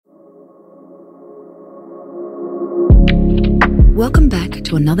Welcome back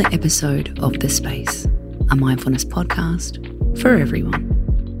to another episode of The Space, a mindfulness podcast for everyone.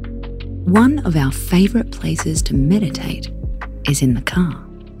 One of our favourite places to meditate is in the car.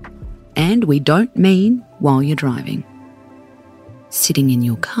 And we don't mean while you're driving. Sitting in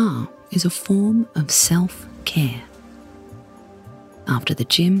your car is a form of self-care. After the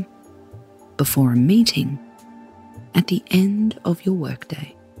gym, before a meeting, at the end of your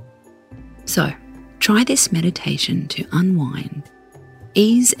workday. So, try this meditation to unwind,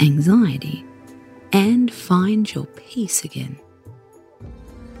 ease anxiety, and find your peace again.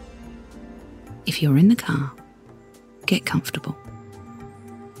 If you're in the car, get comfortable.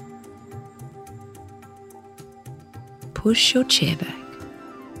 Push your chair back.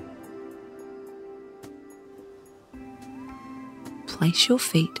 Place your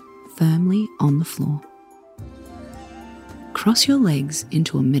feet firmly on the floor. Cross your legs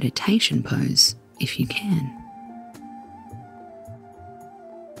into a meditation pose if you can.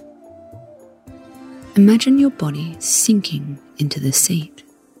 Imagine your body sinking into the seat.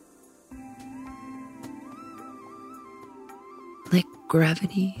 Let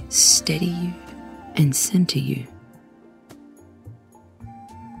gravity steady you and center you.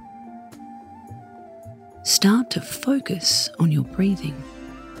 Start to focus on your breathing.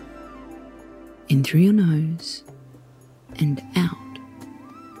 In through your nose and out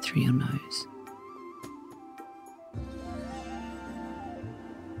through your nose.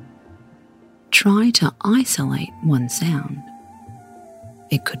 Try to isolate one sound.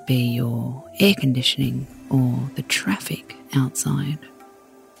 It could be your air conditioning or the traffic outside.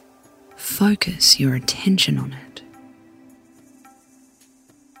 Focus your attention on it.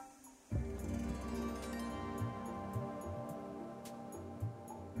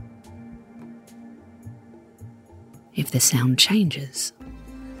 If the sound changes,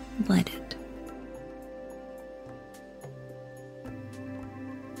 let it.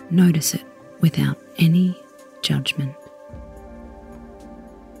 Notice it without any judgment.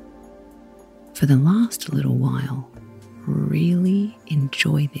 For the last little while, really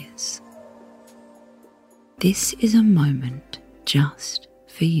enjoy this. This is a moment just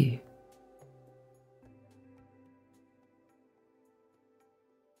for you.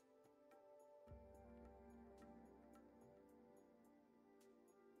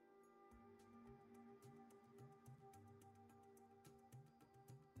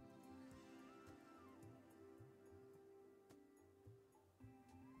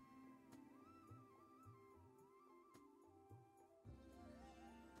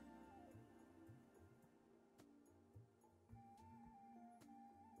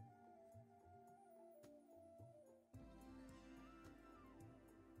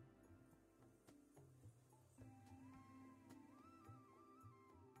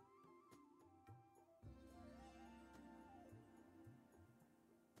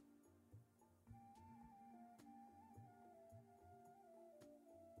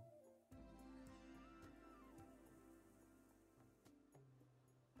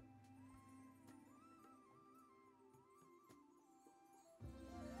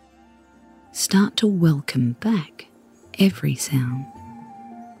 Start to welcome back every sound.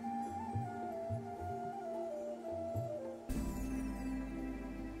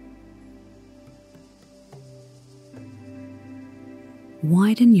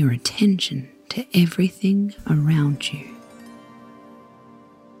 Widen your attention to everything around you.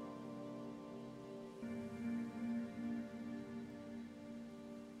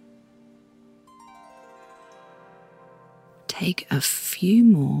 Take a few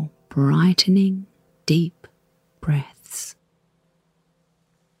more brightening, deep breaths.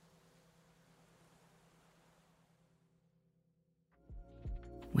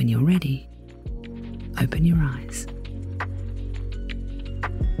 When you're ready, open your eyes.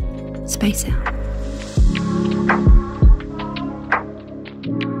 Space out.